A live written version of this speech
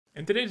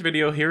In today's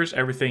video, here's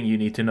everything you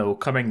need to know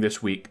coming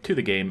this week to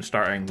the game,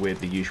 starting with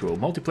the usual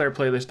multiplayer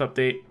playlist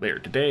update later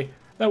today.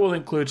 That will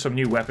include some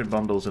new weapon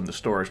bundles in the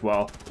store as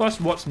well,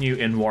 plus what's new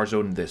in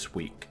Warzone this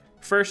week.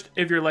 First,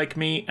 if you're like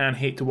me and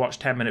hate to watch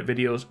 10-minute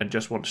videos and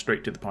just want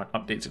straight to the point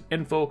updates and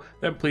info,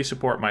 then please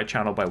support my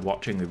channel by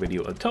watching the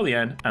video until the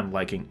end and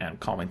liking and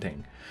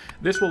commenting.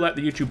 This will let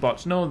the YouTube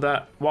bots know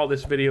that while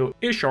this video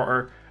is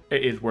shorter,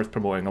 it is worth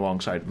promoting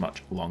alongside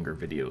much longer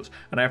videos,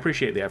 and I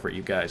appreciate the effort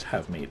you guys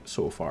have made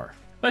so far.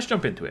 Let's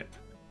jump into it.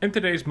 In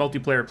today's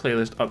multiplayer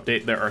playlist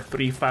update, there are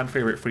 3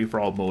 fan-favorite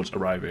free-for-all modes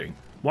arriving.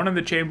 One in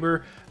the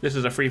chamber. This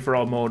is a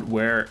free-for-all mode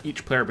where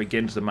each player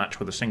begins the match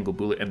with a single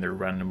bullet in their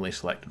randomly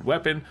selected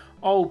weapon.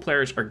 All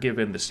players are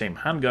given the same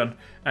handgun,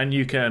 and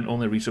you can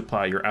only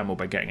resupply your ammo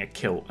by getting a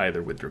kill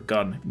either with your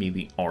gun,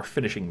 melee, or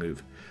finishing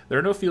move. There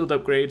are no field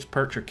upgrades,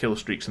 perks, or kill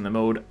streaks in the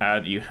mode,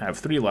 and you have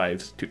 3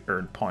 lives to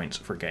earn points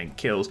for getting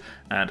kills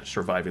and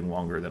surviving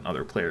longer than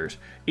other players.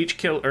 Each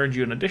kill earns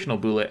you an additional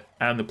bullet,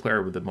 and the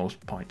player with the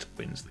most points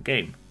wins the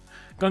game.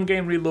 Gun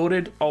game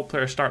reloaded. All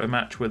players start the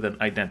match with an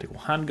identical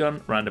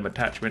handgun, random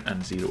attachment,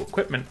 and 0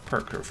 equipment,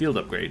 perks, or field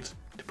upgrades.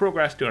 To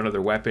progress to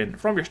another weapon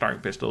from your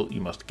starting pistol,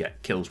 you must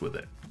get kills with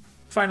it.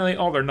 Finally,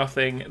 all or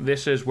nothing.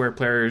 This is where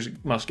players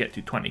must get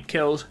to 20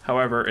 kills.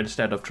 However,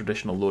 instead of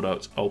traditional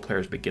loadouts, all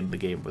players begin the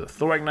game with a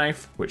throwing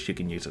knife, which you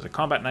can use as a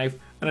combat knife,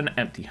 and an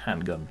empty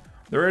handgun.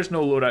 There is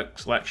no loadout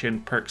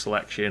selection, perk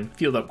selection,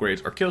 field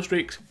upgrades, or kill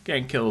streaks.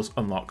 Getting kills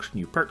unlocks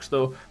new perks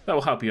though that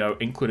will help you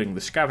out, including the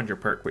scavenger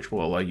perk, which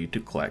will allow you to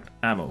collect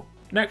ammo.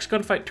 Next,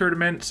 gunfight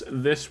tournaments.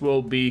 This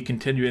will be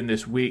continuing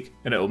this week,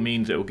 and it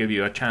means it will give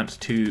you a chance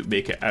to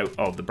make it out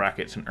of the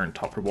brackets and earn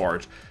top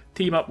rewards.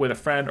 Team up with a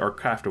friend or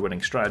craft a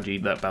winning strategy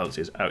that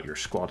balances out your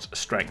squad's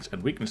strengths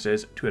and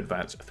weaknesses to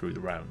advance through the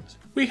rounds.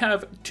 We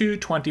have 2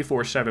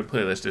 24/7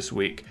 playlists this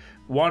week.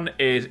 One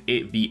is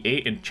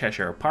 8v8 in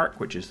Cheshire Park,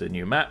 which is the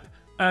new map,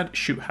 and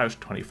Shoot House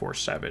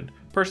 24/7.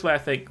 Personally, I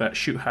think that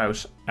Shoot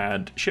House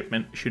and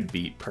Shipment should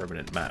be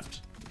permanent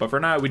maps. But for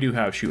now, we do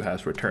have Shoot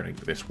House returning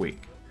this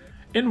week.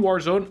 In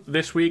Warzone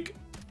this week,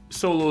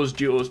 solos,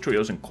 duos,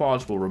 trios, and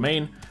quads will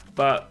remain,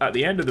 but at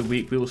the end of the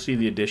week, we will see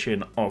the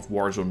addition of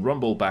Warzone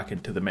Rumble back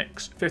into the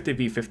mix,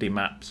 50v50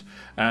 maps.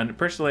 And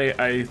personally,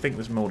 I think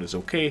this mode is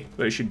okay,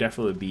 but it should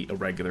definitely be a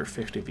regular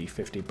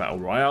 50v50 battle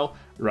royale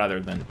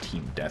rather than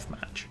team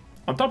deathmatch.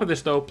 On top of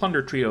this though,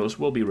 Plunder Trios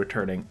will be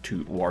returning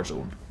to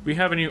Warzone. We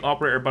have a new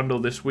operator bundle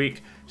this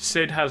week.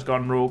 Syd has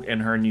gone rogue in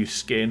her new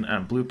skin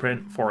and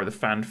blueprint for the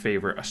fan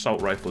favourite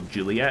assault rifle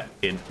Juliet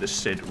in the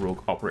Syd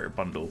Rogue Operator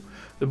bundle.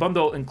 The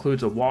bundle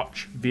includes a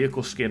watch,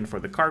 vehicle skin for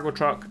the cargo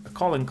truck, a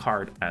calling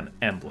card, and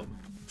emblem.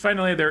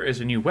 Finally, there is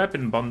a new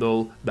weapon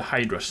bundle, the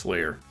Hydra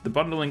Slayer. The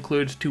bundle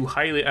includes 2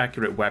 highly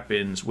accurate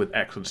weapons with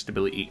excellent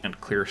stability and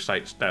clear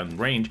sights down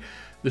range,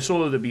 the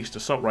Soul of the Beast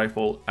assault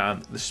rifle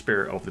and the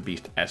Spirit of the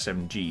Beast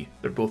SMG.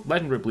 They're both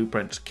legendary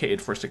blueprints kitted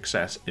for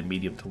success in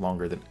medium to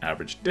longer than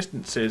average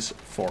distances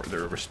for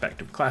their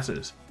respective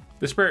classes.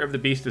 The Spirit of the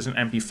Beast is an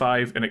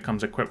MP5 and it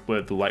comes equipped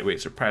with the lightweight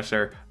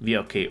suppressor,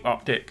 VLK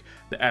optic,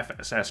 the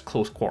FSS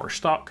close quarter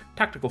stock,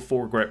 tactical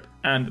foregrip,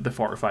 and the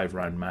 45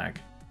 round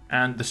mag.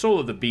 And the Soul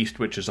of the Beast,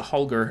 which is a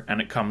Hulger,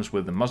 and it comes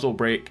with the muzzle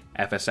brake,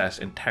 FSS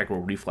integral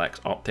reflex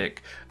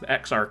optic, the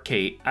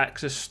XRK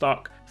axis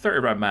stock, 30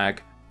 round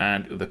mag,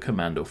 and the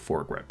Commando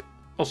foregrip.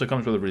 Also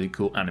comes with a really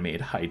cool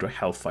animated Hydra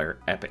Hellfire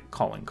epic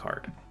calling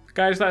card.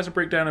 Guys, that's a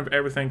breakdown of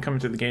everything coming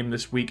to the game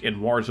this week in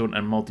Warzone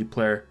and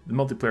multiplayer. The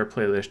multiplayer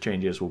playlist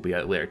changes will be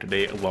out later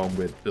today along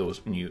with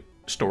those new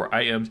store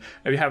items.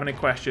 If you have any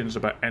questions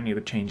about any of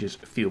the changes,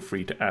 feel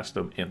free to ask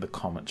them in the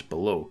comments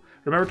below.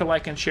 Remember to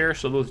like and share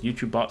so those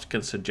YouTube bots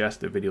can suggest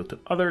the video to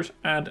others,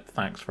 and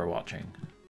thanks for watching.